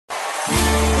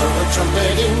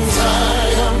trumpet in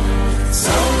Zion,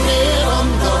 sounding on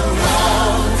the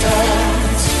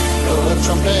mountains. Blow a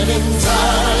trumpet in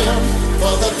Zion,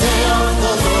 for the day of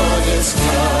the Lord is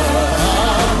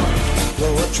come.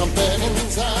 Blow a trumpet in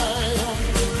Zion,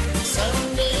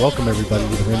 sounding. Welcome everybody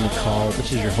to the Remnant Call.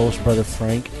 This is your host, Brother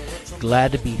Frank.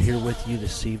 Glad to be here with you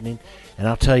this evening. And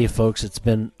I'll tell you folks, it's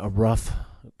been a rough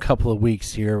couple of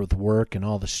weeks here with work and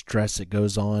all the stress that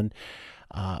goes on.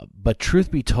 But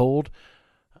truth be told,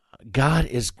 God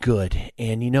is good.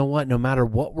 And you know what? No matter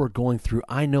what we're going through,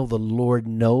 I know the Lord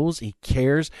knows, He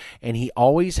cares, and He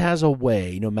always has a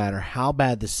way, no matter how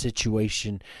bad the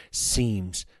situation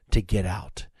seems, to get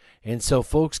out. And so,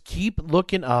 folks, keep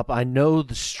looking up. I know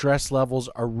the stress levels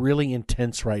are really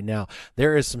intense right now.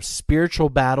 There is some spiritual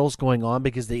battles going on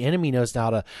because the enemy knows how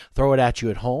to throw it at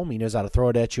you at home. He knows how to throw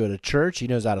it at you at a church. He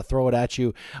knows how to throw it at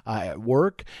you at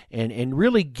work and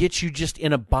really get you just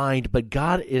in a bind. But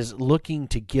God is looking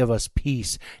to give us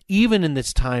peace, even in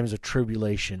these times of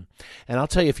tribulation. And I'll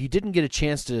tell you, if you didn't get a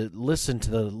chance to listen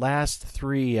to the last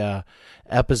three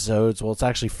episodes, well, it's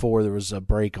actually 4. There was a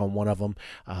break on one of them,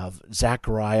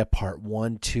 Zechariah part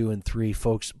 1, 2, and 3.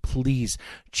 Folks, please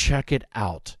check it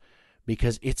out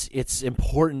because it's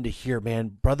important to hear,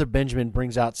 man. Brother Benjamin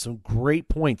brings out some great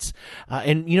points.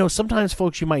 And, you know, sometimes,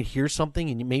 folks, you might hear something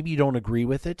and maybe you don't agree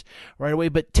with it right away,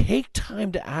 but take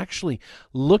time to actually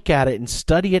look at it and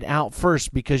study it out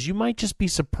first because you might just be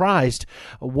surprised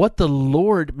what the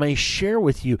Lord may share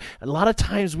with you. A lot of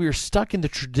times we are stuck in the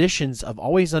traditions of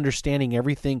always understanding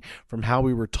everything from how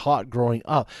we were taught growing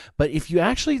up. But if you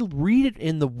actually read it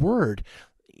in the Word,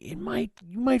 you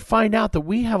might find out that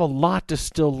we have a lot to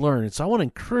still learn. And so I want to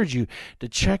encourage you to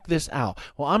check this out.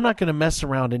 Well, I'm not going to mess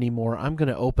around anymore. I'm going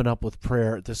to open up with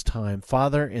prayer at this time.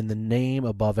 Father, in the name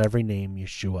above every name,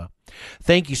 Yeshua,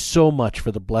 thank you so much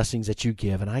for the blessings that you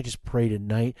give. And I just pray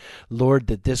tonight, Lord,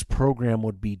 that this program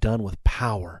would be done with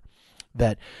power.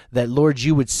 That Lord,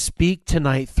 you would speak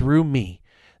tonight through me,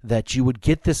 that you would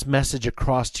get this message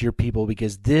across to your people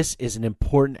because this is an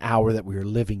important hour that we are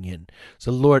living in.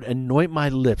 So, Lord, anoint my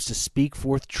lips to speak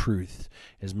forth truth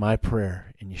is my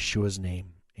prayer in Yeshua's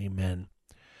name. Amen.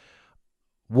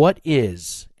 What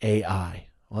is AI?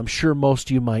 Well, I'm sure most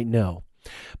of you might know.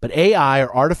 But AI,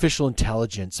 or artificial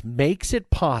intelligence, makes it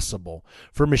possible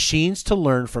for machines to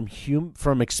learn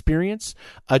from experience,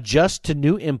 adjust to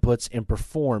new inputs, and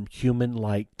perform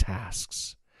human-like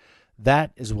tasks.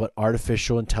 That is what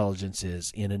artificial intelligence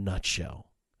is in a nutshell.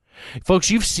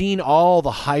 Folks, you've seen all the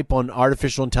hype on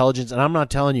artificial intelligence, and I'm not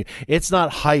telling you, it's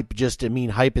not hype just to mean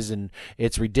hype as in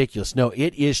it's ridiculous. No,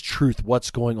 it is truth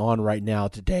what's going on right now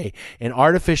today. And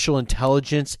artificial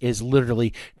intelligence is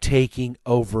literally taking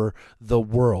over the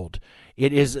world.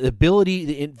 It is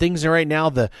ability, things right now,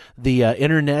 the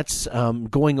internet's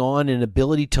going on, and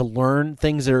ability to learn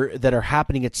things that are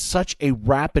happening at such a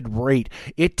rapid rate.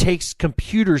 It takes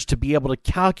computers to be able to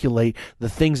calculate the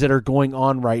things that are going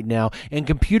on right now. And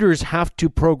computers have to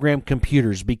program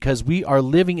computers because we are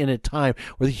living in a time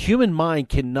where the human mind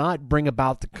cannot bring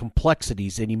about the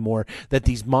complexities anymore that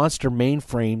these monster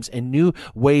mainframes and new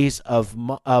ways of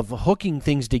hooking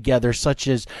things together, such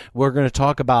as we're going to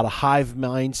talk about a hive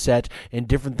mindset and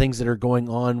different things that are going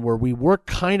on where we work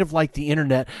kind of like the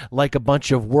internet, like a bunch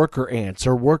of worker ants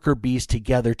or worker bees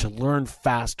together to learn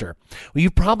faster. Well,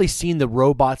 you've probably seen the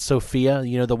robot Sophia,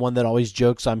 you know, the one that always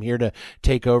jokes, I'm here to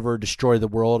take over, destroy the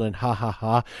world, and ha ha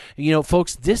ha. You know,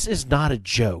 folks, this is not a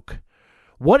joke.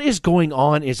 What is going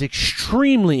on is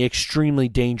extremely, extremely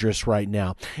dangerous right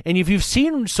now. And if you've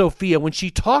seen Sophia, when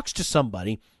she talks to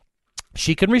somebody,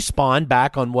 she can respond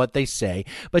back on what they say,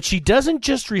 but she doesn't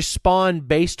just respond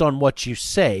based on what you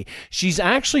say. She's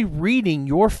actually reading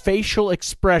your facial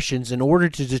expressions in order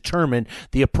to determine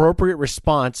the appropriate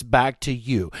response back to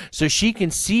you. So she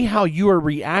can see how you are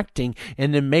reacting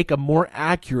and then make a more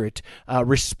accurate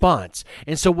response.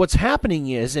 And so what's happening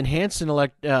is Enhanced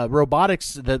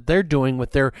Robotics that they're doing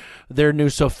with their new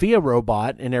Sophia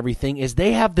robot and everything is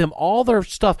they have them all their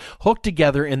stuff hooked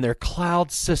together in their cloud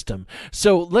system.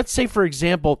 So let's say, for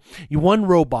example, one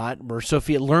robot where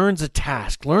Sophia learns a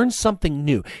task, learns something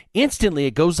new. Instantly,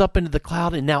 it goes up into the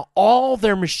cloud, and now all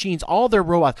their machines, all their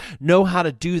robots know how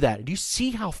to do that. Do you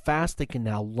see how fast they can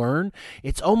now learn?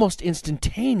 It's almost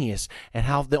instantaneous, and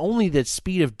how only the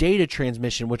speed of data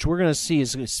transmission, which we're going to see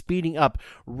is speeding up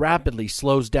rapidly,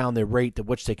 slows down the rate at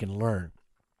which they can learn.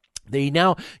 They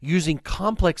now using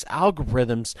complex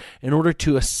algorithms in order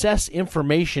to assess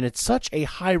information at such a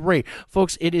high rate.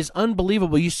 Folks, it is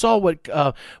unbelievable. You saw what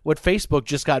Facebook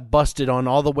just got busted on,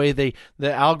 all the way the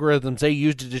algorithms they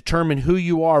use to determine who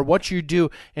you are, what you do,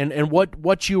 and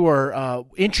what you are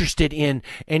interested in.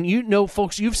 And you know,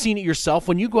 folks, you've seen it yourself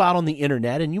when you go out on the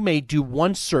internet and you may do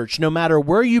one search. No matter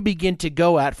where you begin to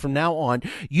go at from now on,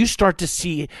 you start to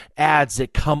see ads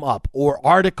that come up or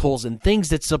articles and things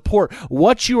that support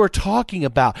what you are talking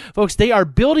about. Folks, they are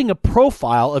building a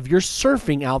profile of your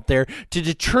surfing out there to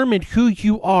determine who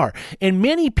you are. And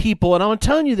many people, and I'm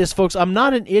telling you this, folks, I'm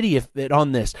not an idiot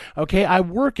on this, okay? I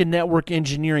work in network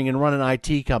engineering and run an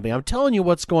IT company. I'm telling you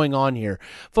what's going on here.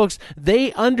 Folks,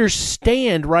 they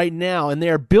understand right now, and they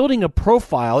are building a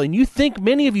profile, and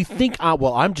many of you think,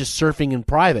 well, I'm just surfing in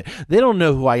private. They don't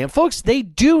know who I am. Folks, they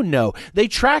do know. They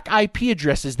track IP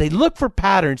addresses. They look for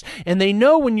patterns, and they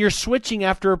know when you're switching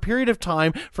after a period of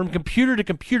time from computer to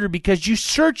computer, because you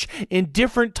search in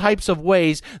different types of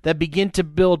ways that begin to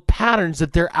build patterns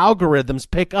that their algorithms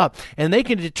pick up. And they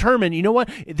can determine, you know what,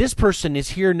 this person is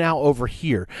here now over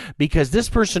here because this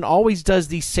person always does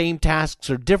these same tasks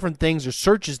or different things or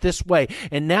searches this way.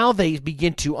 And now they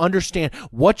begin to understand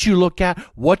what you look at,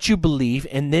 what you believe,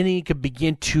 and then you can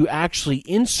begin to actually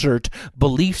insert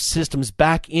belief systems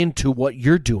back into what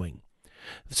you're doing.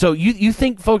 So you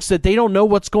think, folks, that they don't know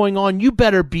what's going on? You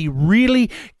better be really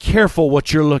careful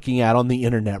what you're looking at on the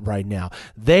internet right now.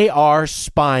 They are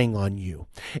spying on you.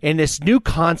 And this new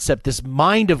concept, this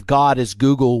mind of God, as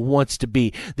Google wants to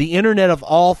be, the internet of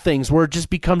all things, where it just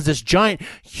becomes this giant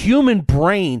human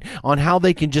brain on how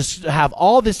they can just have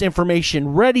all this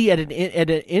information ready at an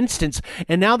instance,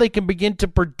 and now they can begin to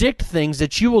predict things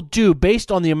that you will do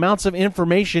based on the amounts of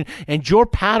information and your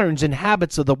patterns and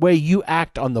habits of the way you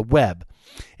act on the web.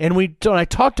 And when I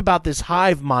talked about this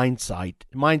hive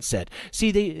mindset,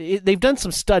 see, they've done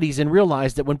some studies and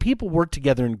realized that when people work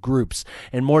together in groups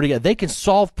and more together, they can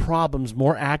solve problems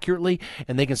more accurately,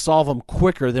 and they can solve them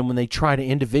quicker than when they try to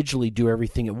individually do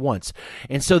everything at once.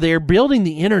 And so they're building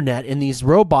the internet and these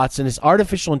robots and this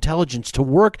artificial intelligence to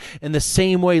work in the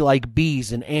same way like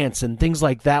bees and ants and things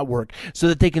like that work, so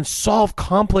that they can solve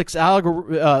complex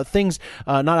things,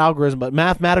 not algorithms, but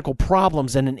mathematical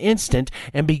problems in an instant,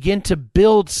 and begin to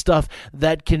build stuff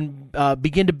that can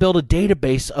begin to build a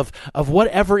database of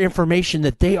whatever information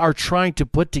that they are trying to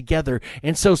put together.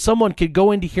 And so someone could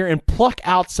go into here and pluck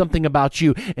out something about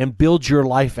you and build your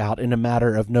life out in a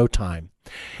matter of no time.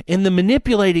 In the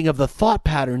manipulating of the thought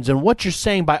patterns and what you're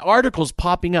saying by articles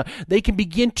popping up, they can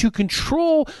begin to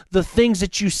control the things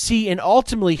that you see and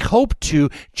ultimately hope to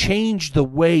change the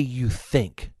way you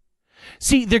think.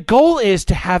 See, their goal is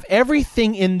to have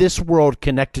everything in this world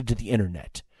connected to the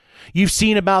internet. You've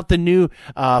seen about the new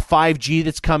 5G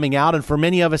that's coming out, and for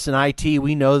many of us in IT,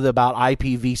 we know about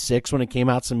IPv6 when it came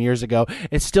out some years ago.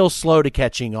 It's still slow to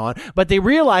catching on, but they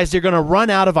realized they're going to run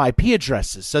out of IP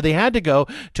addresses, so they had to go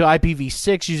to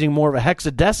IPv6 using more of a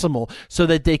hexadecimal so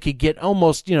that they could get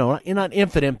almost, not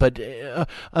infinite, but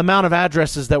amount of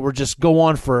addresses that were just go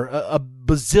on for a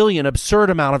bazillion, absurd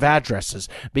amount of addresses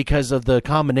because of the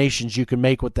combinations you can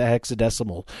make with the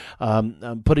hexadecimal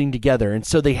putting together. And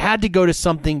so they had to go to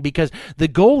something, because the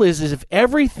goal is if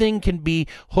everything can be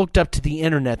hooked up to the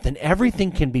internet, then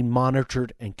everything can be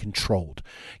monitored and controlled.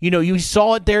 You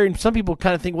saw it there, and some people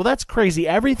kind of think, well, that's crazy.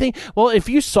 Everything. Well, if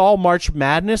you saw March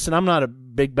Madness, and I'm not a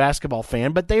big basketball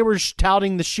fan, but they were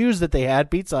touting the shoes that they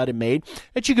had, Pizza Hut had made,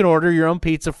 that you can order your own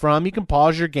pizza from. You can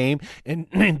pause your game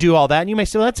and do all that. And you may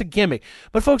say, well, that's a gimmick.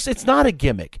 But folks, it's not a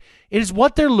gimmick. It is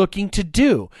what they're looking to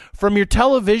do. From your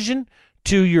television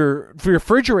to your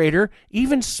refrigerator,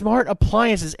 even smart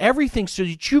appliances, everything, so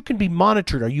that you can be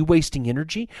monitored. Are you wasting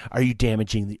energy? Are you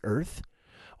damaging the earth?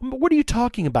 What are you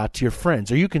talking about to your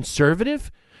friends? Are you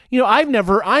conservative? I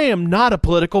am not a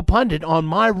political pundit on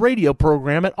my radio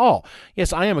program at all.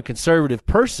 Yes, I am a conservative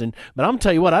person, but I'm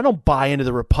telling you what, I don't buy into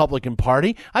the Republican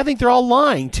Party. I think they're all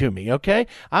lying to me, okay?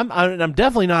 I'm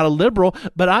definitely not a liberal,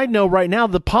 but I know right now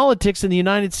the politics in the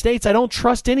United States, I don't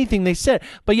trust anything they said.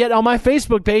 But yet on my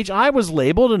Facebook page, I was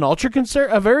labeled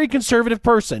a very conservative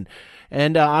person.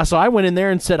 And so I went in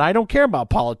there and said, I don't care about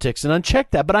politics, and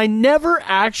unchecked that. But I never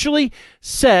actually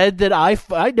said that I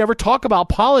never talk about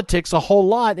politics a whole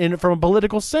lot from a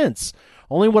political sense.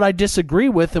 Only what I disagree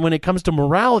with, and when it comes to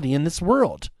morality in this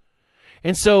world.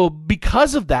 And so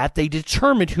because of that, they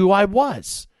determined who I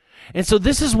was. And so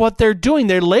this is what they're doing.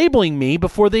 They're labeling me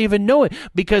before they even know it,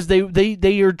 because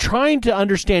they are trying to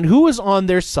understand who is on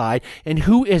their side and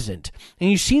who isn't.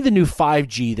 And you see the new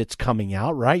 5G that's coming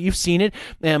out, right? You've seen it.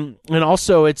 And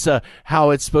also it's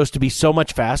how it's supposed to be so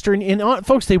much faster. And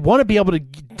folks, they want to be able to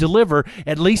deliver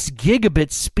at least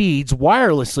gigabit speeds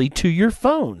wirelessly to your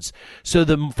phones. So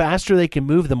the faster they can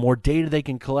move, the more data they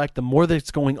can collect, the more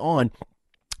that's going on.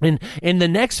 And in the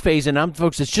next phase, and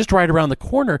folks, it's just right around the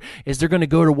corner, is they're going to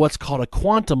go to what's called a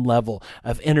quantum level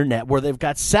of internet, where they've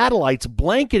got satellites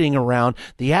blanketing around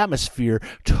the atmosphere,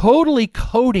 totally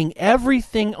coating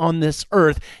everything on this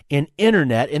earth in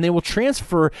internet, and they will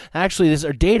transfer actually this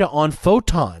data on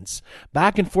photons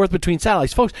back and forth between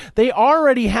satellites. Folks, they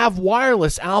already have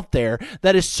wireless out there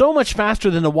that is so much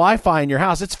faster than the Wi-Fi in your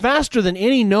house. It's faster than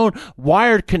any known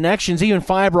wired connections, even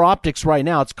fiber optics right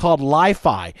now. It's called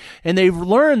Li-Fi, and they've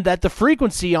learned that the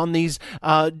frequency on these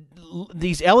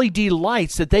LED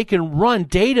lights, that they can run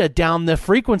data down the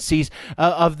frequencies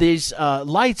of these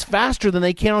lights faster than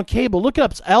they can on cable. Look it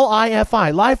up. It's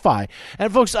Li-Fi.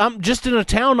 And folks, I'm just in a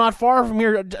town not far from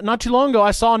here. Not too long ago,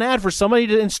 I saw an ad for somebody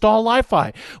to install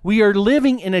Li-Fi. We are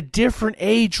living in a different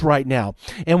age right now.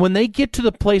 And when they get to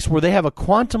the place where they have a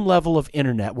quantum level of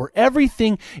internet, where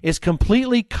everything is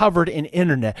completely covered in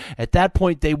internet, at that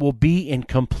point, they will be in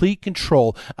complete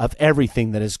control of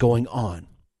everything that is going on.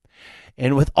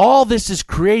 And with all this is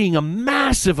creating a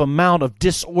massive amount of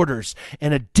disorders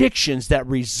and addictions that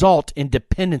result in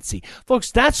dependency.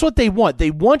 Folks, that's what they want.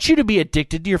 They want you to be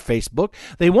addicted to your Facebook.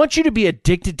 They want you to be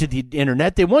addicted to the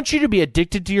internet. They want you to be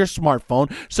addicted to your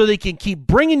smartphone so they can keep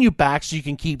bringing you back, so you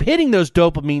can keep hitting those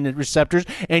dopamine receptors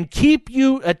and keep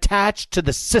you attached to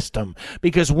the system.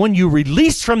 Because when you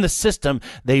release from the system,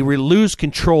 they lose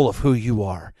control of who you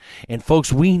are. And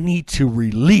folks, we need to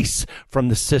release from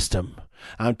the system.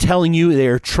 I'm telling you, they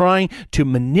are trying to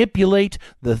manipulate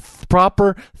the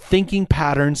proper thinking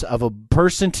patterns of a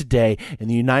person today in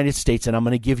the United States, and I'm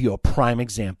going to give you a prime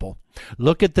example.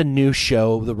 Look at the new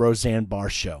show, the Roseanne Barr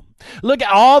Show. Look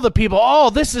at all the people.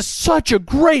 Oh, this is such a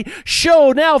great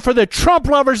show now for the Trump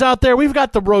lovers out there. We've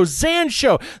got the Roseanne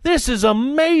Show. This is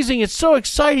amazing. It's so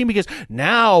exciting because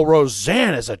now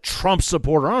Roseanne is a Trump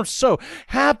supporter. I'm so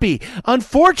happy.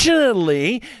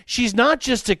 Unfortunately, she's not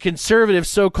just a conservative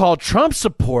so-called Trump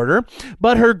supporter,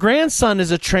 but her grandson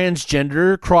is a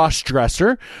transgender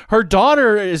cross-dresser. Her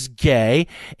daughter is gay,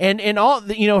 and all,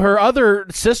 her other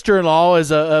sister-in-law is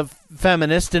a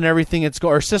feminist and everything.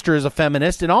 Her sister is a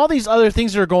feminist, and all these other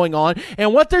things that are going on.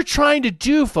 And what they're trying to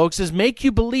do, folks, is make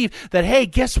you believe that, hey,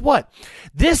 guess what?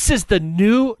 This is the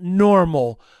new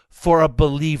normal for a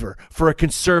believer, for a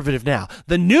conservative now.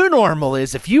 The new normal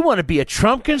is, if you want to be a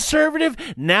Trump conservative,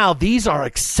 now these are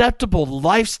acceptable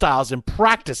lifestyles and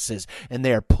practices, and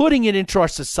they are putting it into our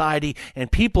society,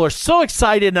 and people are so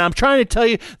excited. And I'm trying to tell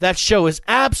you, that show is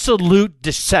absolute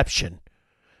deception.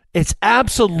 It's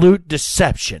absolute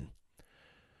deception.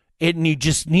 And you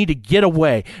just need to get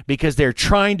away, because they're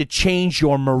trying to change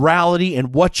your morality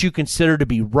and what you consider to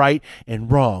be right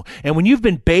and wrong. And when you've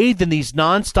been bathed in these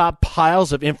nonstop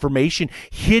piles of information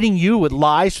hitting you with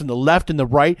lies from the left and the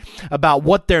right about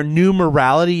what their new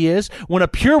morality is, when a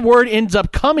pure word ends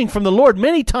up coming from the Lord,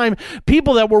 many times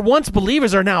people that were once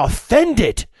believers are now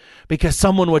offended because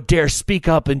someone would dare speak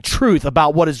up in truth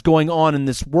about what is going on in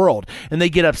this world. And they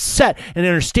get upset and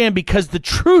understand, because the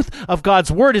truth of God's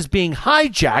word is being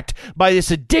hijacked by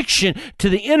this addiction to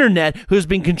the internet, who's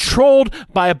being controlled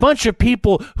by a bunch of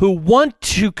people who want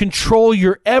to control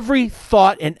your every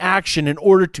thought and action in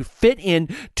order to fit in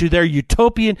to their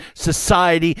utopian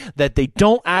society that they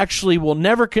don't actually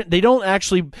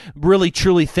really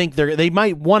truly think they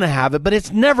might want to have it, but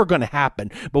it's never going to happen.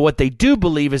 But what they do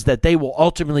believe is that they will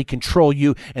ultimately control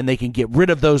you, and they can get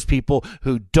rid of those people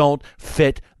who don't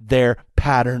fit their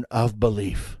pattern of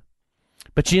belief.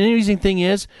 But the amazing thing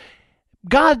is,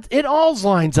 God, it all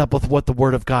lines up with what the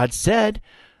Word of God said.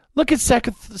 Look at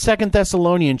 2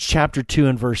 Thessalonians chapter 2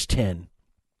 and verse 10.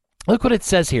 Look what it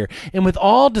says here. And with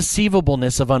all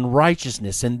deceivableness of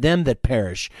unrighteousness in them that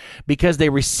perish, because they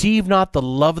receive not the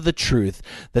love of the truth,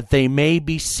 that they may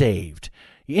be saved.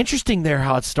 Interesting there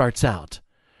how it starts out.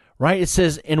 Right? It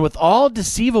says, and with all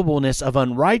deceivableness of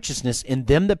unrighteousness in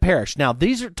them that perish. Now,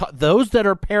 these are those that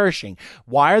are perishing.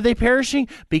 Why are they perishing?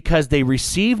 Because they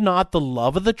receive not the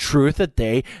love of the truth, that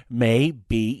they may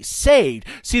be saved.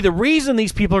 See, the reason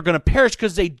these people are going to perish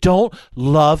because they don't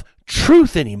love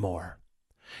truth anymore.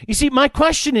 You see, my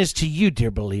question is to you,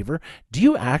 dear believer, do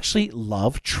you actually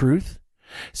love truth?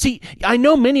 See, I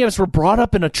know many of us were brought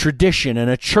up in a tradition and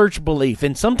a church belief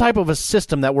in some type of a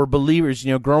system that we're believers,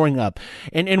 growing up.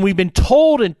 And we've been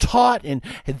told and taught, and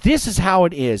this is how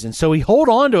it is. And so we hold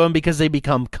on to them because they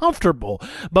become comfortable.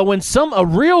 But when a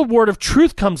real word of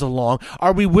truth comes along,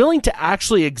 are we willing to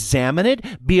actually examine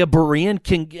it, be a Berean,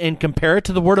 and compare it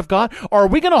to the Word of God? Or are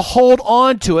we going to hold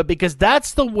on to it because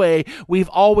that's the way we've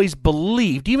always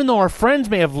believed, even though our friends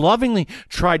may have lovingly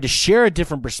tried to share a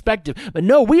different perspective? But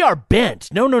no, we are bent.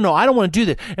 No, I don't want to do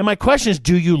this. And my question is,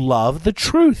 do you love the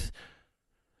truth?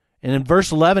 And in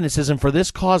verse 11 it says, "And for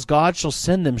this cause God shall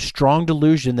send them strong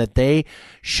delusion that they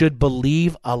should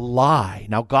believe a lie."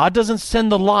 Now God doesn't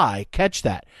send the lie. Catch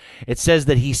that. It says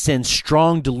that he sends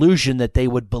strong delusion that they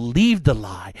would believe the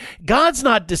lie. God's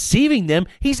not deceiving them.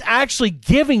 He's actually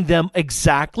giving them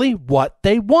exactly what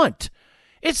they want.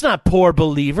 It's not poor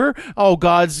believer. Oh,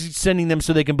 God's sending them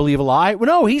so they can believe a lie.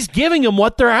 No, he's giving them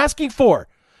what they're asking for.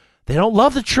 They don't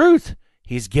love the truth.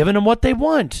 He's given them what they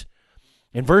want.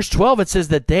 In verse 12, it says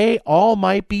that they all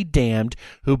might be damned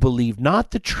who believed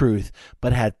not the truth,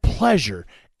 but had pleasure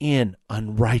in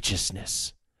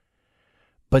unrighteousness.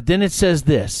 But then it says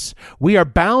this, "We are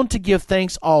bound to give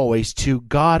thanks always to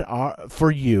God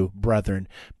for you, brethren,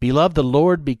 beloved the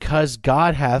Lord, because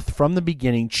God hath from the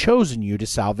beginning chosen you to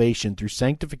salvation through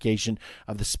sanctification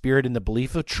of the Spirit in the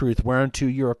belief of truth, whereunto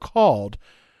you are called,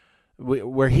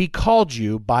 where he called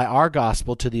you by our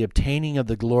gospel to the obtaining of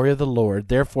the glory of the Lord.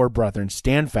 Therefore, brethren,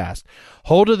 stand fast.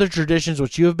 Hold to the traditions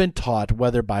which you have been taught,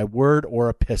 whether by word or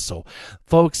epistle."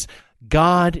 Folks,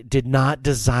 God did not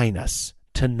design us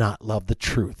to not love the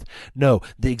truth. No,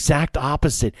 the exact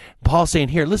opposite. Paul's saying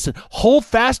here, listen, hold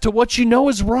fast to what you know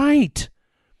is right.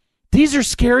 These are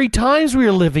scary times we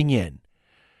are living in.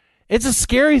 It's a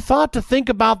scary thought to think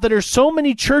about that there are so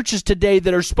many churches today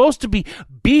that are supposed to be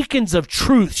beacons of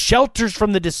truth, shelters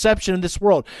from the deception of this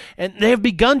world. And they have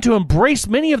begun to embrace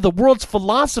many of the world's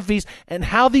philosophies and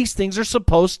how these things are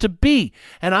supposed to be.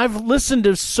 And I've listened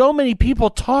to so many people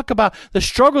talk about the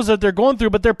struggles that they're going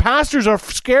through, but their pastors are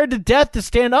scared to death to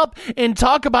stand up and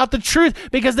talk about the truth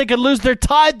because they could lose their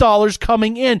tithe dollars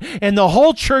coming in. And the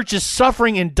whole church is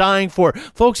suffering and dying for it.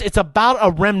 Folks, it's about a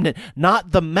remnant,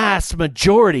 not the mass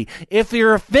majority. If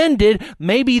you're offended,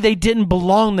 maybe they didn't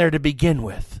belong there to begin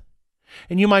with.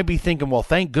 And you might be thinking, well,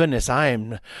 thank goodness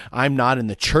I'm not in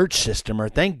the church system, or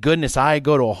thank goodness I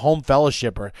go to a home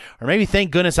fellowship, or maybe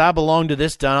thank goodness I belong to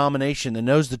this denomination that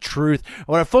knows the truth.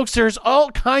 Or folks, there's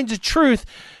all kinds of truth,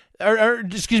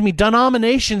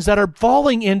 denominations that are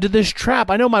falling into this trap.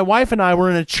 I know my wife and I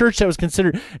were in a church that was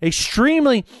considered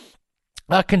extremely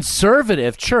a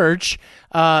conservative church,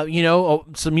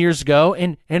 some years ago.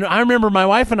 And I remember my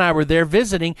wife and I were there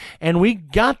visiting, and we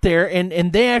got there,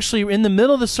 and they actually, in the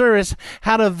middle of the service,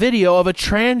 had a video of a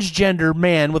transgender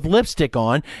man with lipstick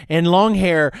on and long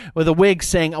hair with a wig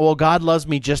saying, "Oh, well, God loves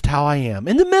me just how I am."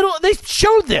 In the middle, they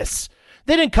showed this.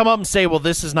 They didn't come up and say, well,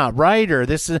 this is not right, or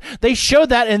this is... They showed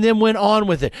that and then went on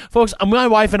with it. Folks, my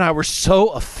wife and I were so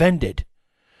offended.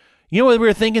 You know what we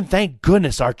were thinking? Thank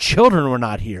goodness our children were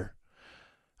not here.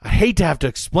 I hate to have to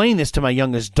explain this to my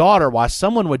youngest daughter why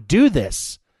someone would do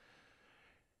this.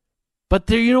 But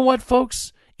there, you know what,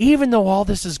 folks? Even though all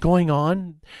this is going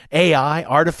on, AI,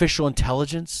 artificial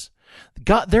intelligence,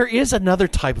 there is another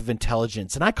type of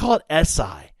intelligence, and I call it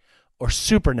SI, or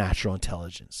supernatural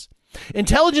intelligence.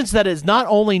 Intelligence that is not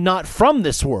only not from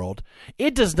this world,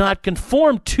 it does not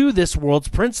conform to this world's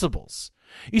principles.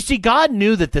 You see, God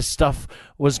knew that this stuff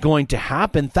was going to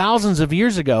happen thousands of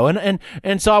years ago.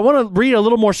 And so I want to read a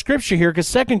little more scripture here, because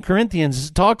 2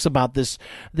 Corinthians talks about this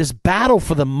battle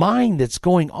for the mind that's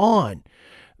going on.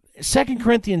 2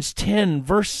 Corinthians 10,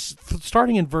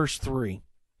 starting in verse 3.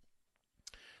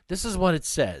 This is what it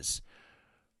says.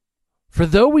 "For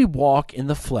though we walk in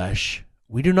the flesh,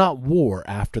 we do not war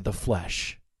after the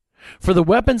flesh. For the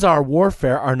weapons of our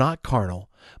warfare are not carnal,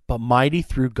 but mighty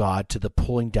through God to the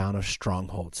pulling down of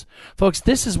strongholds." Folks,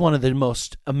 this is one of the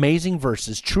most amazing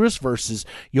verses, truest verses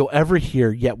you'll ever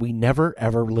hear, yet we never,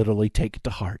 ever literally take it to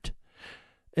heart.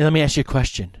 And let me ask you a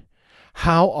question.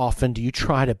 How often do you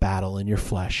try to battle in your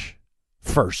flesh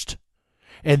first,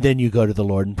 and then you go to the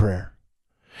Lord in prayer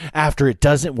after it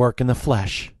doesn't work in the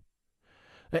flesh?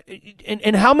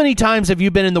 And how many times have you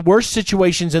been in the worst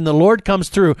situations and the Lord comes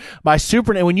through by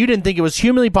supernatural when you didn't think it was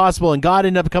humanly possible and God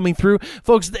ended up coming through?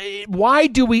 Folks, why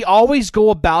do we always go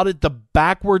about it the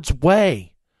backwards way?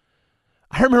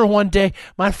 I remember one day,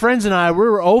 my friends and I, we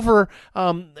were over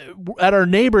at our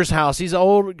neighbor's house. He's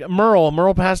old, Merle.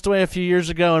 Merle passed away a few years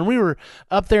ago, and we were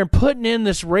up there and putting in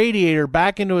this radiator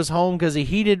back into his home because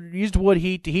he used wood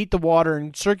heat to heat the water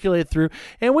and circulate it through.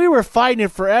 And we were fighting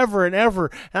it forever and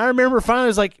ever. And I remember finally, I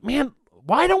was like, man,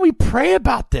 Why don't we pray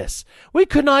about this? We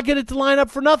could not get it to line up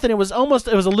for nothing. It was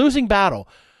a losing battle.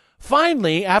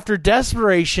 Finally, after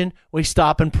desperation, we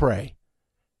stop and pray.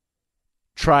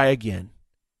 Try again.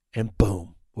 And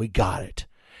boom, we got it.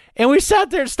 And we sat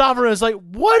there and stopped and was like,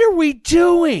 what are we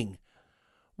doing?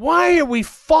 Why have we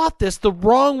fought this the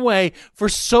wrong way for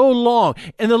so long?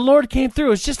 And the Lord came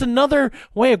through. It's just another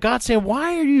way of God saying,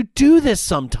 why do you do this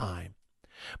sometime?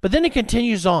 But then it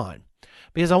continues on.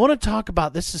 Because I want to talk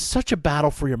about, this is such a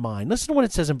battle for your mind. Listen to what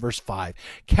it says in verse 5.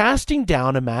 Casting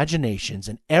down imaginations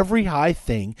and every high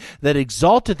thing that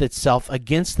exalteth itself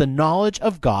against the knowledge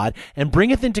of God, and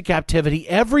bringeth into captivity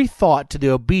every thought to the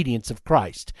obedience of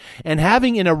Christ. And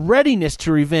having in a readiness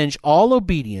to revenge all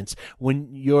disobedience,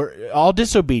 when your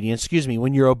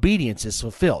obedience is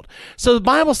fulfilled. So the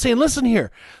Bible's saying, listen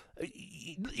here.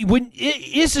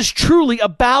 This is truly a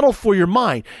battle for your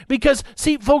mind, because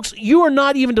see, folks, you are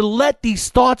not even to let these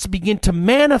thoughts begin to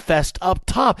manifest up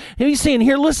top. And he's saying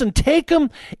here, listen, take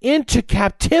them into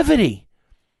captivity.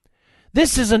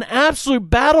 This is an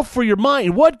absolute battle for your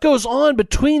mind. What goes on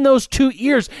between those two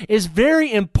ears is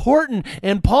very important.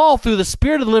 And Paul, through the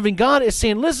Spirit of the living God, is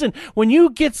saying, listen, when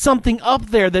you get something up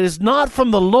there that is not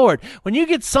from the Lord, when you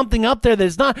get something up there that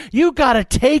is not, you got to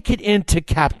take it into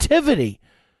captivity.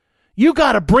 You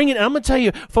got to bring it. And I'm going to tell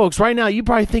you, folks, right now, you're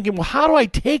probably thinking, well, how do I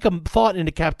take a thought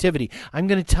into captivity? I'm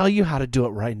going to tell you how to do it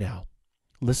right now.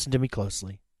 Listen to me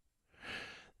closely.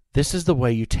 This is the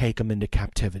way you take them into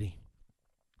captivity.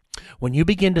 When you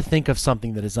begin to think of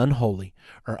something that is unholy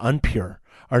or impure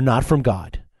or not from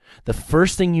God, the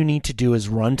first thing you need to do is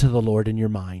run to the Lord in your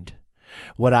mind.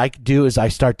 What I do is I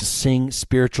start to sing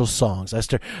spiritual songs. I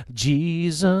start,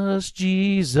 Jesus,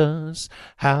 Jesus,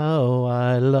 how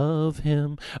I love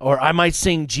him. Or I might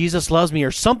sing, Jesus loves me,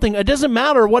 or something. It doesn't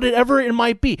matter whatever it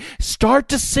might be. Start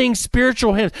to sing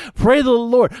spiritual hymns. Pray to the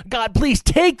Lord. God, please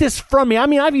take this from me. I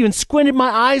mean, I've even squinted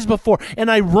my eyes before,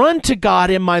 and I run to God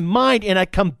in my mind, and I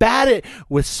combat it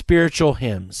with spiritual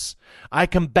hymns. I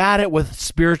combat it with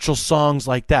spiritual songs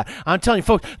like that. I'm telling you,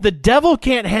 folks, the devil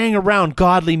can't hang around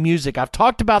godly music. I've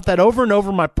talked about that over and over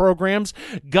in my programs.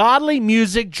 Godly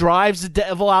music drives the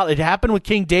devil out. It happened with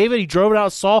King David. He drove it out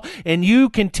of Saul. And you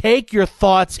can take your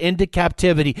thoughts into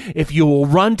captivity if you will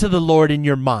run to the Lord in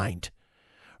your mind.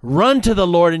 Run to the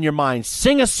Lord in your mind.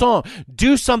 Sing a song.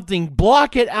 Do something.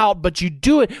 Block it out. But you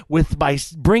do it by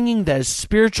bringing those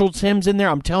spiritual hymns in there.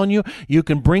 I'm telling you, you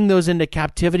can bring those into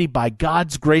captivity by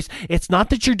God's grace. It's not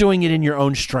that you're doing it in your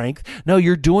own strength. No,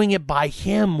 you're doing it by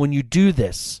Him when you do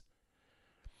this.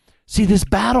 See, this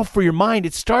battle for your mind,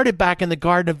 it started back in the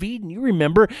Garden of Eden. You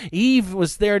remember Eve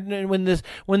was there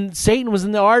when Satan was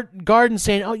in the garden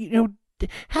saying, oh,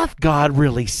 hath God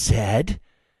really said?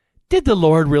 Did the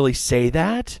Lord really say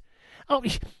that? Oh,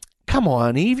 come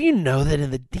on, Eve. You know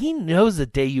that He knows the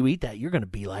day you eat that, you're going to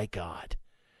be like God.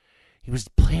 He was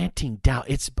planting doubt.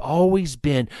 It's always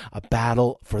been a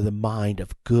battle for the mind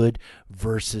of good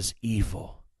versus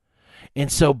evil. And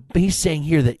so he's saying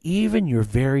here that even your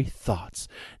very thoughts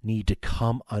need to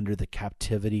come under the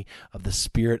captivity of the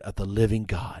Spirit of the living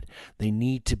God. They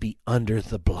need to be under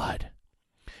the blood.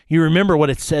 You remember what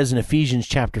it says in Ephesians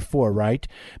chapter 4, right?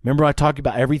 Remember I talked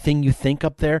about everything you think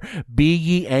up there? Be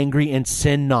ye angry and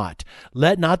sin not.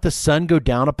 Let not the sun go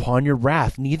down upon your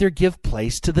wrath, neither give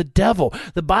place to the devil.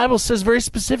 The Bible says very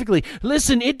specifically,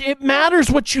 listen, it matters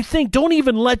what you think. Don't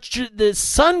even let the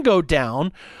sun go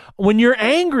down when you're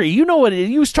angry. You know what it is.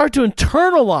 You start to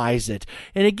internalize it,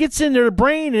 and it gets into the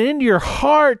brain and into your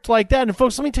heart like that. And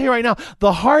folks, let me tell you right now,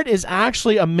 the heart is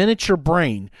actually a miniature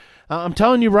brain. I'm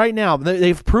telling you right now,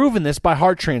 they've proven this by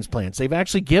heart transplants. They've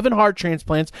actually given heart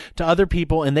transplants to other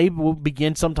people, and they will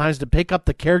begin sometimes to pick up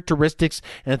the characteristics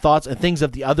and thoughts and things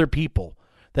of the other people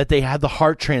that they had the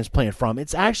heart transplant from.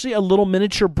 It's actually a little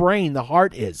miniature brain, the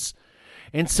heart is.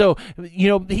 And so,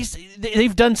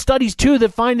 they've done studies, too,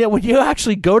 that find that when you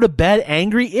actually go to bed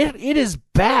angry, it is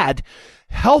bad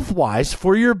health-wise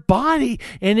for your body.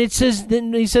 And he says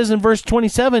in verse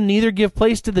 27, neither give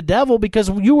place to the devil, because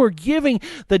you are giving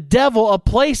the devil a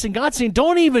place. And God's saying,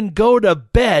 don't even go to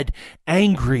bed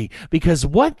angry, because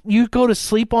what you go to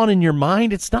sleep on in your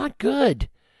mind, it's not good.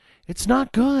 It's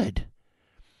not good.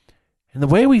 And the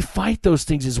way we fight those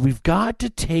things is we've got to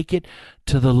take it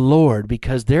to the Lord,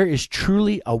 because there is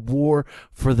truly a war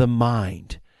for the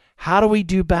mind. How do we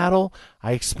do battle?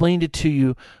 I explained it to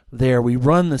you there. We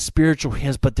run the spiritual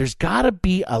hymns, but there's got to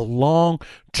be a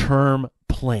long-term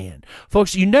plan.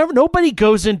 Folks, nobody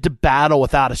goes into battle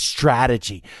without a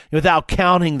strategy, without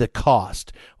counting the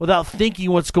cost, without thinking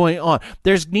what's going on.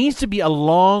 There needs to be a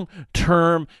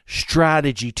long-term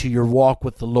strategy to your walk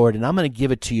with the Lord, and I'm going to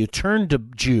give it to you. Turn to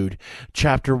Jude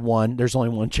chapter 1. There's only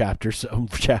one chapter, so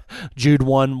Jude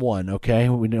 1:1, okay?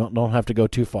 We don't have to go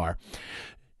too far.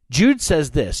 Jude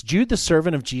says this, Jude, the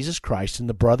servant of Jesus Christ and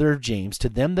the brother of James, to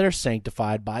them that are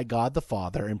sanctified by God the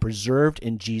Father and preserved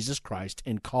in Jesus Christ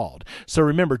and called. So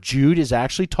remember, Jude is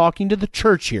actually talking to the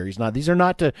church here. These are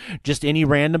not to just any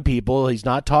random people. He's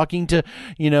not talking to,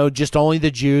 just only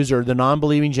the Jews or the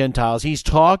non-believing Gentiles. He's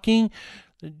talking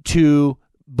to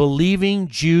believing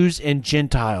Jews and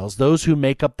Gentiles, those who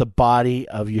make up the body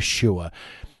of Yeshua.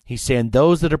 He's saying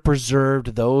those that are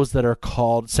preserved, those that are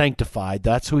called, sanctified,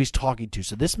 that's who he's talking to.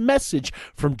 So this message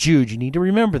from Jude, you need to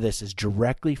remember this, is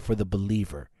directly for the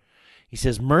believer. He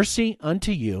says, mercy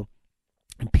unto you,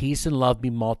 and peace and love be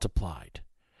multiplied.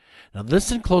 Now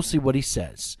listen closely what he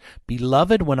says.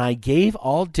 Beloved, when I gave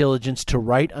all diligence to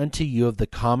write unto you of the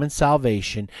common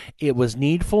salvation, it was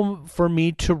needful for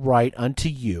me to write unto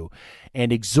you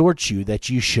and exhort you that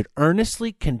you should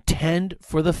earnestly contend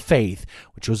for the faith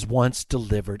which was once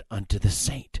delivered unto the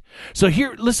saint. So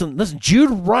here, listen, Jude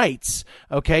writes,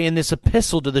 in this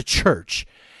epistle to the church,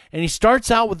 and he starts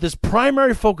out with this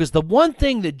primary focus. The one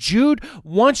thing that Jude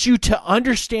wants you to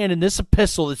understand in this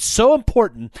epistle that's so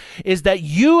important is that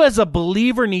you as a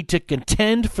believer need to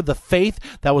contend for the faith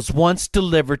that was once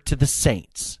delivered to the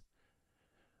saints.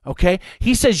 Okay?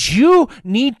 He says you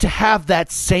need to have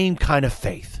that same kind of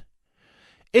faith.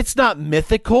 It's not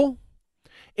mythical.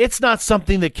 It's not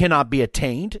something that cannot be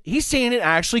attained. He's saying it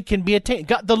actually can be attained.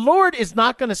 God, the Lord is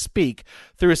not going to speak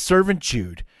through his servant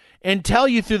Jude and tell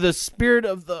you through the Spirit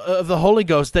of the Holy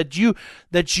Ghost that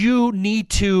you need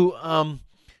to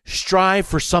strive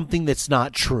for something that's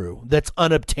not true, that's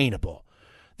unobtainable.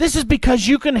 This is because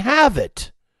you can have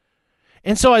it.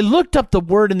 And so I looked up the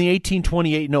word in the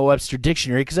 1828 Noah Webster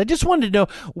Dictionary because I just wanted to know,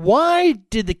 why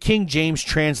did the King James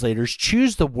translators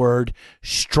choose the word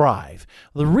strive?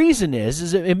 The reason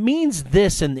is it means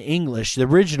this in the English, the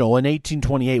original in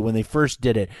 1828 when they first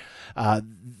did it.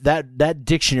 That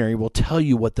dictionary will tell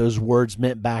you what those words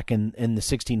meant back in the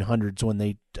 1600s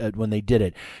when they did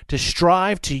it. To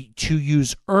strive, to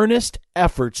use earnest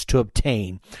efforts to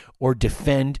obtain or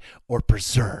defend or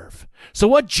preserve. So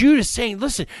what Jude is saying,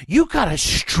 listen, you got to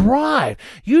strive.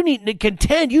 You need to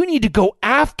contend. You need to go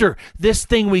after this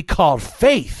thing we call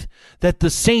faith that the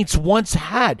saints once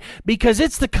had, because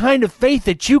it's the kind of faith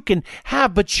that you can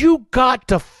have, but you got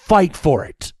to fight for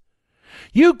it.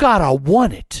 You got to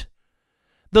want it.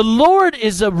 The Lord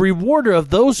is a rewarder of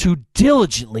those who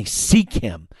diligently seek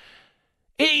him.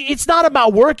 It's not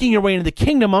about working your way into the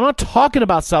kingdom. I'm not talking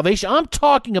about salvation. I'm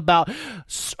talking about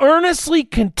earnestly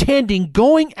contending,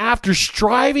 going after,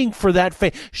 striving for that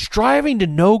faith, striving to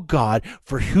know God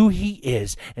for who he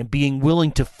is and being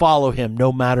willing to follow him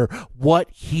no matter what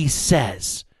he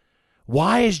says.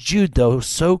 Why is Jude, though,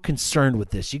 so concerned with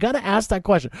this? You got to ask that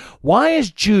question. Why is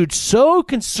Jude so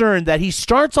concerned that he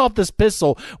starts off this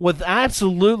epistle with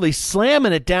absolutely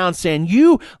slamming it down, saying,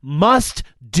 you must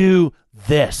do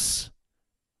this?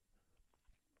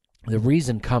 The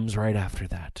reason comes right after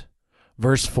that.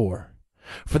 Verse 4.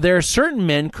 For there are certain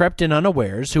men crept in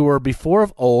unawares, who were before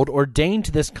of old ordained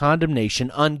to this condemnation,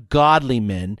 ungodly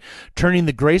men, turning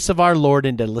the grace of our Lord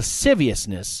into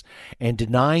lasciviousness, and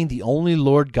denying the only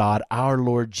Lord God, our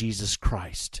Lord Jesus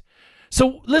Christ.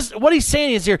 So listen, what he's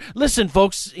saying is here, listen,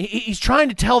 folks, he's trying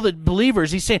to tell the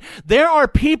believers, he's saying, there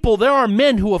are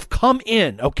men who have come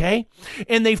in, okay?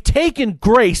 And they've taken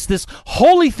grace, this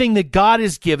holy thing that God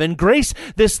has given, grace,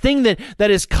 this thing that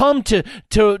has come to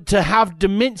have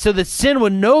dominion, so that sin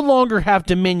would no longer have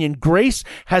dominion. Grace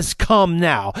has come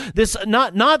now. This,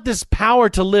 not this power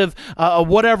to live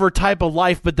whatever type of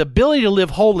life, but the ability to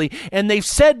live holy. And they've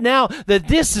said now that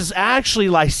this is actually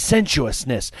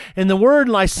licentiousness. And the word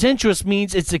licentious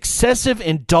means it's excessive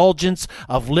indulgence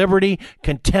of liberty,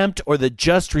 contempt, or the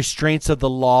just restraints of the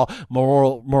law,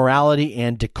 morality,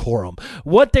 and decorum.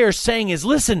 What they're saying is,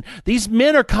 listen, these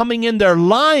men are coming in, they're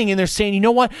lying, and they're saying, you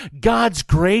know what? God's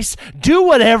grace, do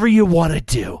whatever you want to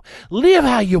do. Live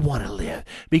how you want to live,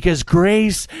 because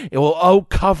grace, it will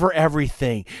cover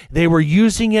everything. They were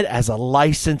using it as a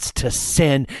license to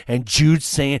sin, and Jude's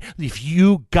saying, if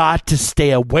you got to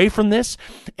stay away from this,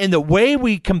 and the way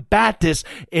we combat this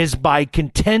is by by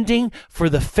contending for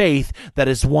the faith that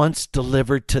is once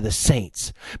delivered to the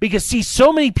saints. Because see,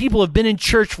 so many people have been in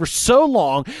church for so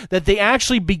long that they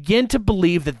actually begin to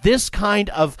believe that this kind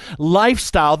of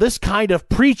lifestyle, this kind of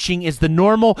preaching is the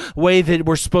normal way that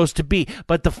we're supposed to be.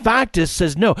 But the fact is,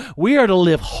 says, no, we are to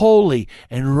live holy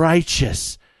and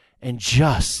righteous and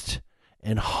just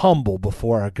and humble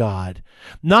before our God,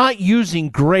 not using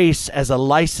grace as a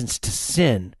license to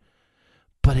sin,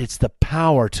 but it's the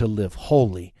power to live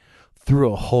holy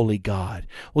through a holy God.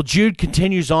 Well, Jude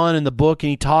continues on in the book, and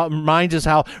he reminds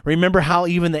us remember how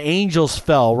even the angels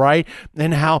fell, right?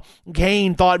 And how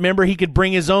Cain thought, remember, he could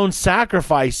bring his own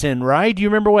sacrifice in, right? Do you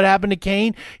remember what happened to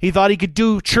Cain? He thought he could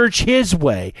do church his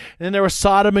way. And then there was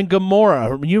Sodom and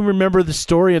Gomorrah. You remember the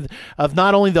story of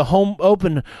not only the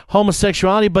open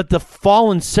homosexuality, but the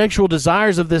fallen sexual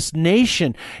desires of this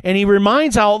nation. And he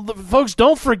reminds how, folks,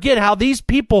 don't forget how these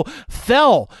people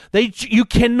fell. You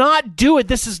cannot do it.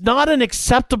 This is not an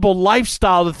acceptable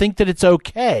lifestyle to think that it's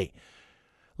okay.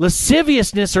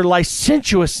 Lasciviousness or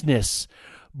licentiousness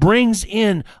brings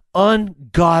in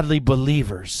ungodly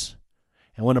believers.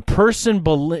 And when a person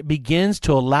begins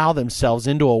to allow themselves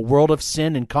into a world of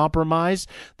sin and compromise,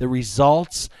 the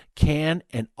results can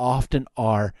and often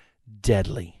are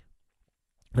deadly.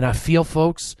 And I feel,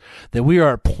 folks, that we are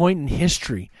at a point in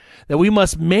history that we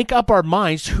must make up our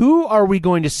minds, who are we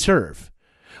going to serve?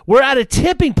 We're at a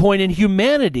tipping point in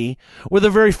humanity where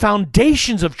the very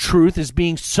foundations of truth is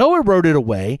being so eroded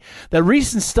away that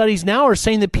recent studies now are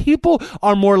saying that people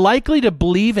are more likely to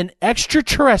believe in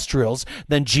extraterrestrials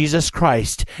than Jesus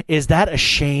Christ. Is that a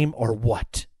shame or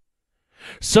what?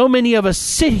 So many of us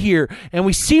sit here and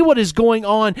we see what is going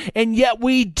on, and yet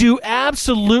we do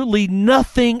absolutely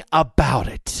nothing about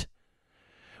it.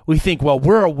 We think, well,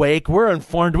 we're awake, we're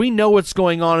informed, we know what's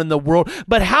going on in the world.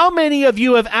 But how many of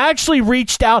you have actually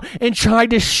reached out and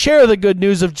tried to share the good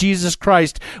news of Jesus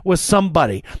Christ with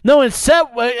somebody? No,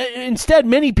 instead,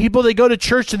 many people, they go to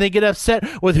church and they get upset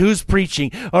with who's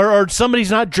preaching, or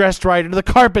somebody's not dressed right, or the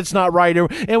carpet's not right,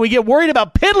 and we get worried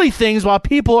about piddly things while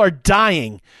people are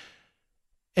dying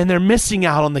and they're missing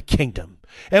out on the kingdom.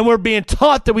 And we're being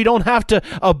taught that we don't have to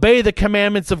obey the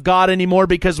commandments of God anymore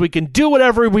because we can do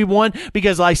whatever we want,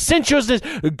 because licentiousness,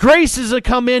 grace is to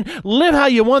come in, live how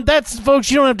you want. That's,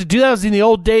 folks, you don't have to do that. That was in the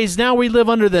old days. Now we live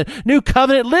under the new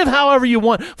covenant. Live however you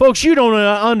want. Folks, you don't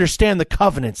understand the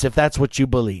covenants if that's what you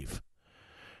believe.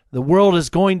 The world is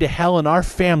going to hell and our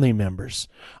family members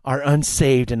are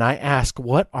unsaved. And I ask,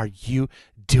 what are you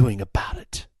doing about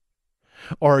it?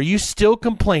 Or are you still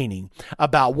complaining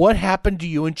about what happened to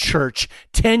you in church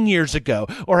 10 years ago,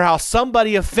 or how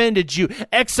somebody offended you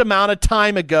X amount of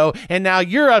time ago, and now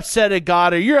you're upset at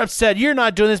God, or you're upset you're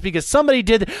not doing this because somebody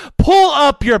did it? Pull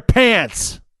up your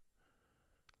pants.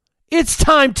 It's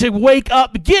time to wake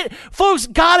up. Folks,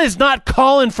 God is not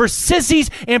calling for sissies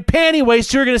and panty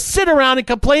wasters who are going to sit around and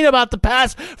complain about the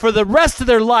past for the rest of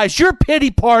their lives. Your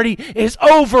pity party is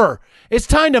over. It's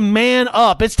time to man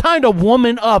up. It's time to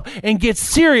woman up and get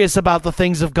serious about the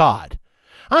things of God.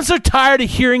 I'm so tired of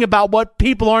hearing about what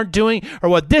people aren't doing, or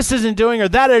what this isn't doing, or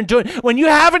that isn't doing, when you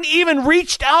haven't even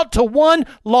reached out to one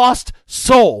lost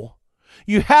soul.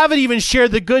 You haven't even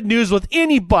shared the good news with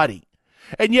anybody.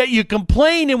 And yet you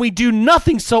complain and we do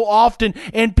nothing so often,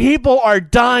 and people are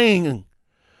dying.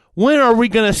 When are we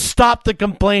going to stop the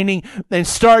complaining and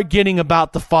start getting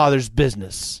about the Father's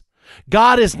business?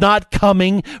 God is not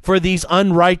coming for these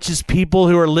unrighteous people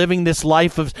who are living this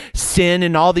life of sin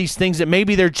and all these things that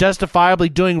maybe they're justifiably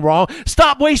doing wrong.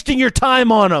 Stop wasting your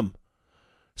time on them.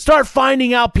 Start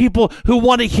finding out people who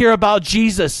want to hear about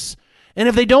Jesus. And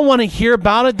if they don't want to hear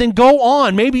about it, then go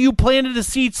on. Maybe you planted a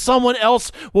seed, someone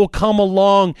else will come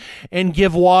along and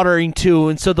give watering to,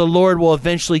 and so the Lord will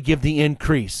eventually give the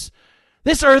increase.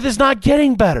 This earth is not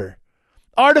getting better.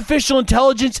 Artificial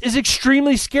intelligence is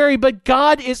extremely scary, but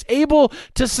God is able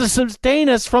to sustain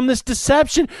us from this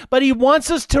deception, but he wants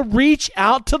us to reach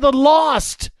out to the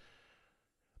lost.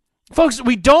 Folks,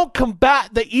 we don't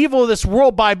combat the evil of this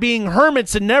world by being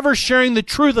hermits and never sharing the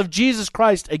truth of Jesus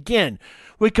Christ again.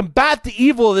 We combat the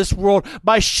evil of this world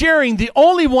by sharing the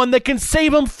only one that can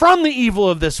save them from the evil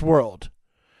of this world.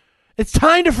 It's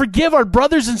time to forgive our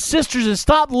brothers and sisters and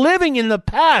stop living in the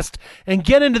past and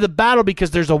get into the battle,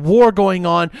 because there's a war going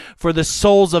on for the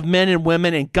souls of men and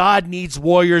women, and God needs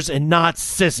warriors and not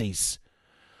sissies.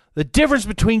 The difference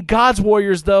between God's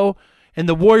warriors, though, and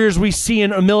the warriors we see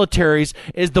in militaries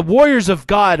is the warriors of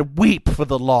God weep for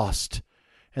the lost,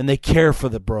 and they care for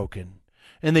the broken.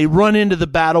 and they run into the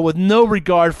battle with no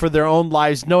regard for their own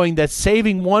lives, knowing that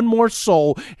saving one more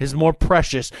soul is more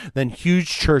precious than huge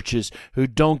churches who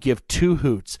don't give two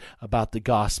hoots about the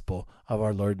gospel of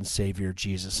our Lord and Savior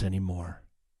Jesus anymore.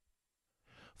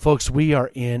 Folks, we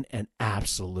are in an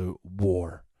absolute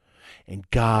war, and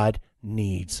God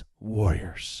needs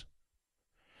warriors.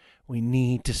 We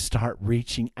need to start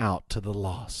reaching out to the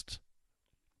lost.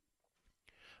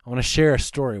 I want to share a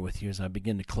story with you as I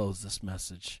begin to close this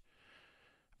message,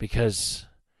 because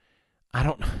I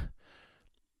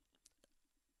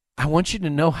want you to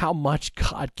know how much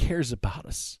God cares about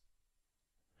us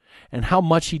and how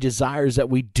much He desires that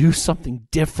we do something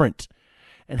different,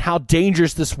 and how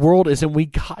dangerous this world is, and we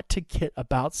got to get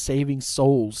about saving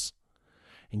souls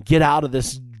and get out of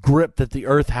this grip that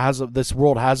this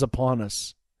world has upon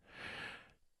us.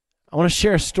 I want to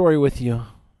share a story with you.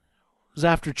 It was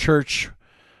after church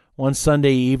one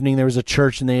Sunday evening. There was a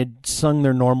church, and they had sung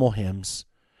their normal hymns,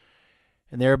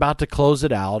 and they were about to close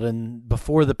it out. And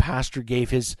before the pastor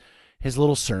gave his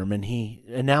little sermon, he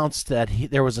announced that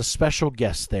there was a special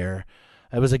guest there.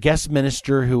 It was a guest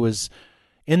minister who was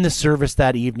in the service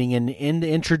that evening, and in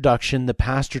the introduction, the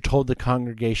pastor told the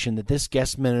congregation that this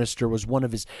guest minister was one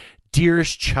of his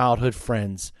dearest childhood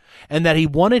friends, and that he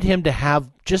wanted him to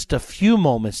have just a few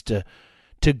moments to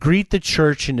greet the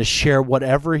church and to share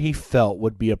whatever he felt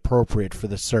would be appropriate for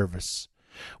the service.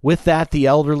 With that, the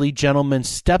elderly gentleman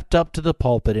stepped up to the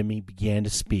pulpit and he began to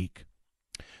speak.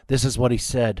 This is what he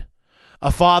said.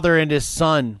 A father and his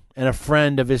son and a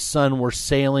friend of his son were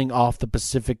sailing off the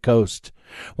Pacific coast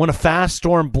when a fast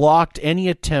storm blocked any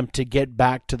attempt to get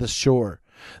back to the shore.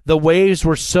 The waves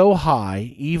were so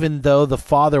high, even though the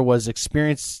father was an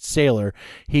experienced sailor,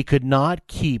 he could not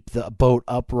keep the boat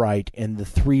upright, and the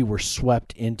three were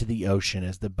swept into the ocean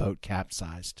as the boat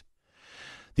capsized.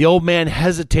 The old man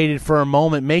hesitated for a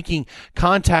moment, making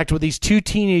contact with these two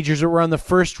teenagers that were on the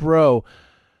first row.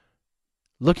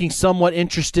 Looking somewhat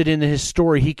interested in his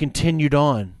story, he continued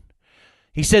on.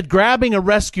 He said, grabbing a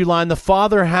rescue line, the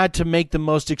father had to make the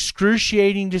most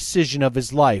excruciating decision of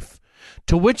his life.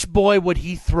 To which boy would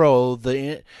he throw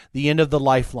the end of the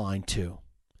lifeline to?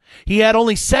 He had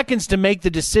only seconds to make the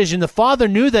decision. The father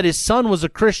knew that his son was a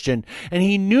Christian, and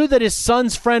he knew that his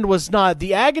son's friend was not.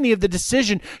 The agony of the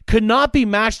decision could not be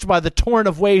matched by the torrent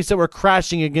of waves that were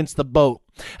crashing against the boat.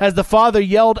 As the father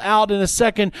yelled out in a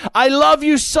second, "I love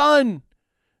you, son!"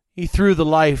 he threw the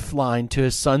lifeline to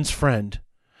his son's friend.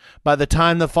 By the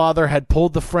time the father had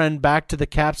pulled the friend back to the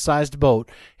capsized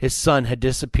boat, his son had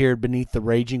disappeared beneath the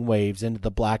raging waves into the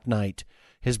black night.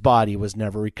 His body was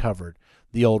never recovered,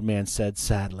 the old man said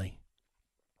sadly.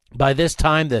 By this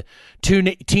time, the two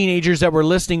teenagers that were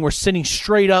listening were sitting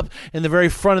straight up in the very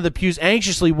front of the pews,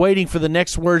 anxiously waiting for the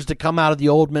next words to come out of the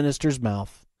old minister's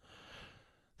mouth.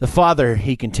 The father,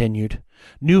 he continued,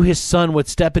 knew his son would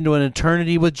step into an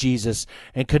eternity with Jesus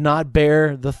and could not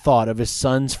bear the thought of his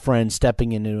son's friend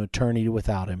stepping into eternity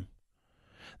without him.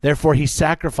 Therefore, he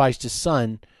sacrificed his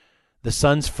son, the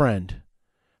son's friend.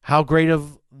 How great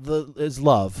is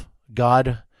love,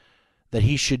 God, that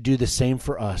he should do the same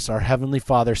for us. Our Heavenly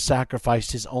Father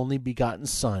sacrificed his only begotten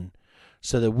Son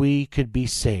so that we could be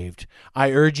saved.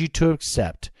 I urge you to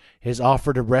accept his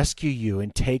offer to rescue you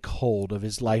and take hold of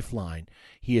his lifeline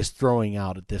he is throwing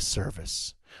out at this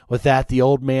service. With that, the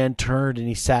old man turned and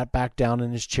he sat back down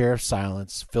in his chair of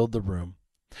silence, filled the room.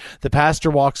 The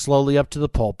pastor walked slowly up to the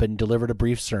pulpit and delivered a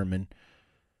brief sermon.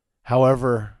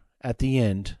 However, at the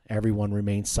end, everyone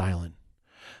remained silent.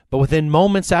 But within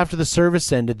moments after the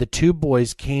service ended, the two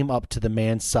boys came up to the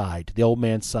old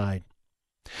man's side.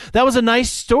 That was a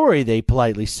nice story, they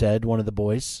politely said, one of the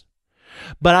boys.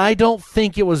 But I don't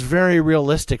think it was very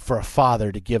realistic for a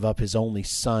father to give up his only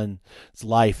son's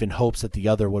life in hopes that the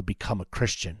other would become a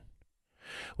Christian.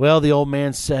 Well, the old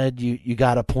man said, you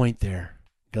got a point there,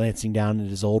 glancing down at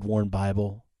his old worn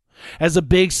Bible. As a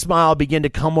big smile began to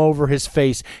come over his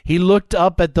face, he looked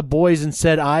up at the boys and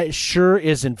said, "I sure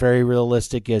isn't very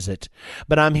realistic, is it?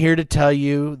 But I'm here to tell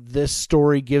you this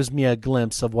story gives me a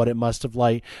glimpse of what it must have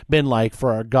been like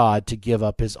for our God to give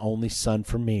up his only son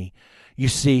for me. You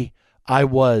see, I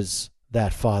was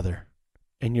that father,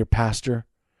 and your pastor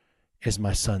is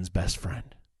my son's best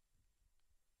friend."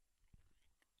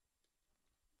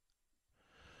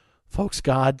 Folks,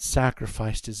 God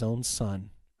sacrificed his own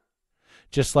son,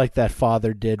 just like that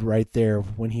father did right there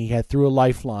when he had threw a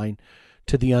lifeline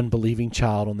to the unbelieving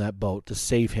child on that boat to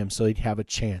save him so he'd have a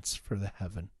chance for the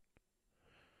heaven.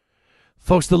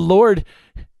 Folks, the Lord,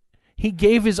 he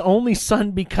gave his only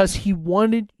son because he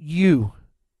wanted you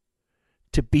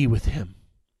to be with him.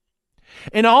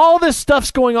 And all this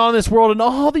stuff's going on in this world, and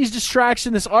all these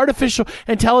distractions, this artificial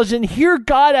intelligence. Here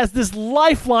God has this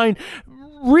lifeline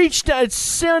reached out,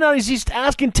 sent out. He's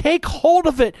asking, take hold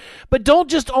of it. But don't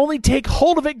just only take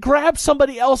hold of it. Grab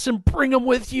somebody else and bring them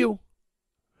with you.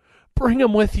 Bring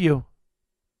them with you.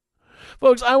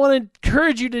 Folks, I want to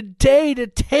encourage you today to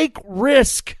take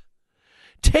risk.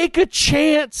 Take a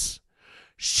chance.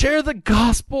 Share the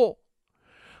gospel.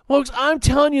 Folks, I'm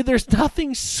telling you, there's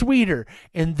nothing sweeter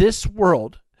in this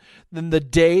world than the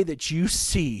day that you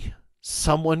see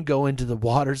someone go into the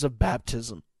waters of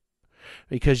baptism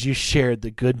because you shared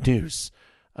the good news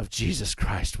of Jesus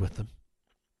Christ with them.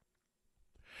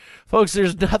 Folks,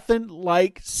 there's nothing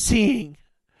like seeing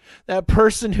that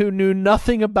person who knew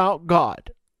nothing about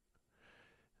God,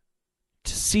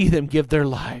 to see them give their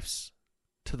lives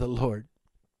to the Lord.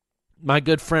 My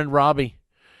good friend Robbie,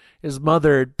 his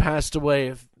mother had passed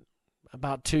away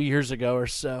about 2 years ago or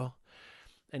so,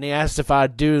 and he asked if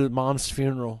I'd do Mom's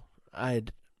funeral. I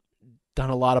had done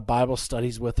a lot of Bible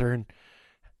studies with her and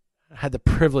had the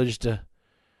privilege to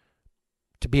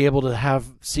be able to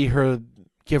see her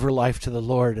give her life to the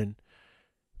Lord and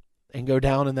go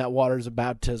down in that waters of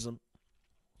baptism.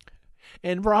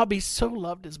 And Robbie so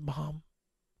loved his mom.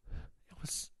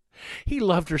 He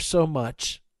loved her so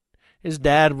much. His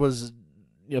dad was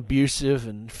abusive,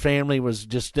 and family was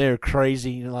just, they're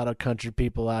crazy. A lot of country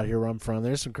people out here where I'm from,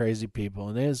 there's some crazy people,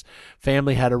 and his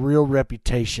family had a real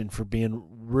reputation for being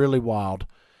really wild.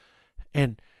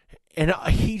 And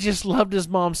he just loved his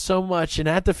mom so much. And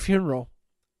at the funeral,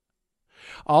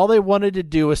 all they wanted to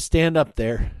do was stand up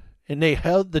there, and they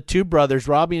held the two brothers,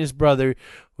 Robbie and his brother.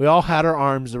 We all had our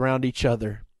arms around each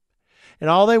other, and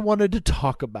all they wanted to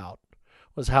talk about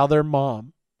was how their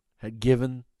mom had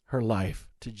given her life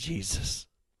to Jesus,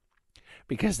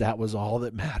 because that was all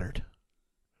that mattered.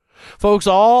 Folks,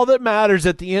 all that matters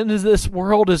at the end of this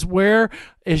world is, where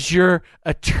is your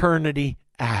eternity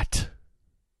at?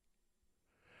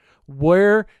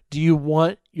 Where do you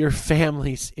want your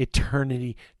family's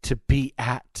eternity to be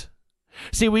at?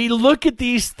 See, we look at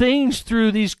these things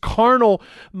through these carnal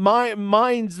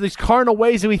minds, these carnal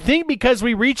ways, and we think because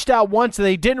we reached out once and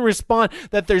they didn't respond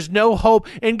that there's no hope.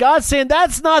 And God's saying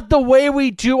that's not the way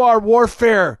we do our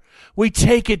warfare. We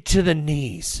take it to the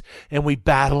knees and we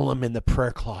battle them in the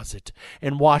prayer closet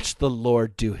and watch the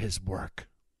Lord do his work.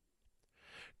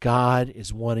 God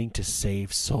is wanting to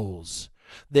save souls.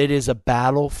 That is a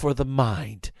battle for the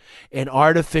mind, and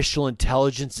artificial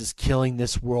intelligence is killing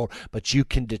this world, but you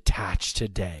can detach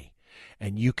today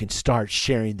and you can start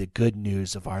sharing the good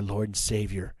news of our Lord and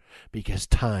Savior, because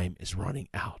time is running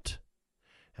out.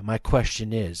 And my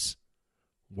question is,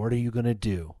 what are you going to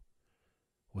do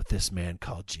with this man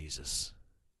called Jesus?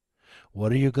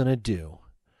 What are you going to do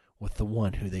with the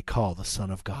one who they call the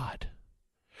Son of God?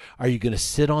 Are you going to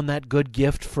sit on that good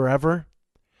gift forever?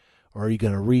 Or are you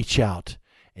going to reach out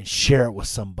and share it with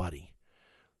somebody?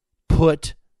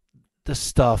 Put the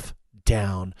stuff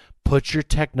down. Put your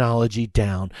technology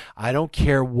down. I don't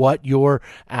care what your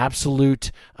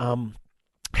absolute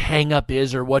hang up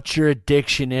is, or what your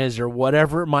addiction is, or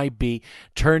whatever it might be.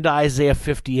 Turn to Isaiah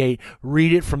 58.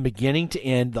 Read it from beginning to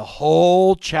end. The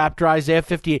whole chapter, Isaiah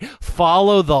 58.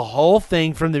 Follow the whole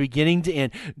thing from the beginning to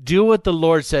end. Do what the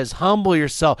Lord says. Humble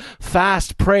yourself.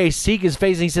 Fast, pray, seek his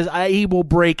face. And he says, he will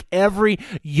break every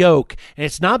yoke. And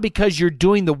it's not because you're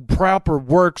doing the proper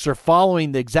works or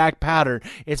following the exact pattern.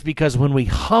 It's because when we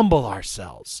humble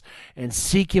ourselves and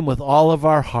seek him with all of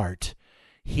our heart,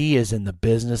 he is in the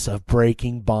business of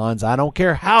breaking bonds. I don't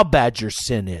care how bad your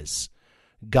sin is.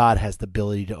 God has the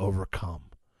ability to overcome.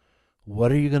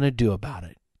 What are you going to do about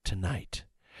it tonight?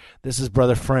 This is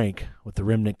Brother Frank with the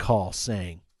Remnant Call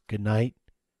saying good night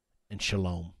and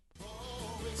shalom.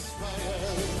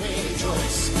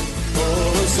 Rejoice,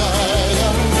 O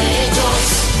Zion,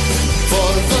 rejoice,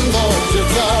 for the Lord your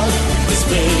God has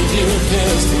made you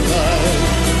his delight,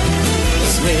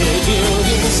 has made you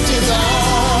his delight.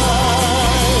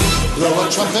 Blow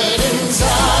a trumpet in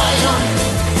Zion,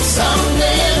 sound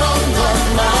it on the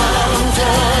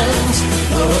mountains.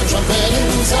 Blow a trumpet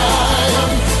in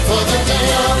Zion, for the day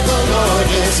of the Lord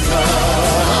is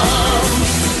come.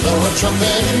 Blow a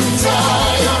trumpet in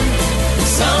Zion,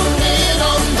 sound it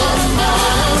on the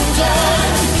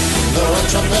mountains. Blow a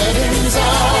trumpet in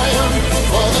Zion,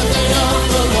 for the day of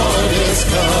the Lord is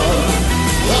come.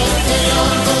 The day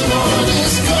of the Lord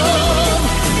is come.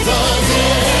 The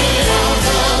day of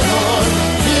the Lord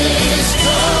is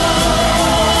come.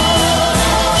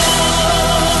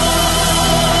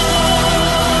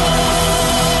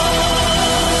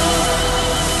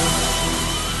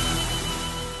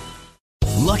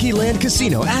 Lucky Land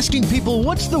Casino, asking people,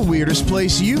 what's the weirdest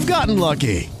place you've gotten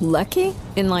lucky? Lucky?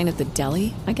 In line at the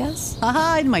deli, I guess?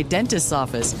 Aha, in my dentist's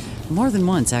office. More than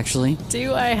once, actually.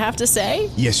 Do I have to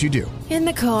say? Yes, you do. In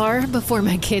the car before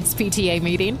my kids' PTA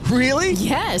meeting. Really?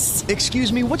 Yes.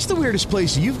 Excuse me, what's the weirdest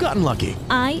place you've gotten lucky?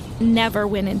 I never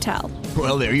win and tell.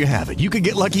 Well, there you have it. You can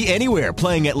get lucky anywhere,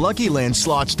 playing at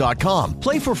LuckyLandSlots.com.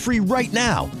 Play for free right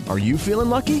now. Are you feeling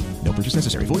lucky? No purchase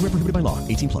necessary. Void where prohibited by law.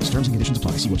 18+. Terms and conditions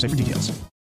apply. See website for details.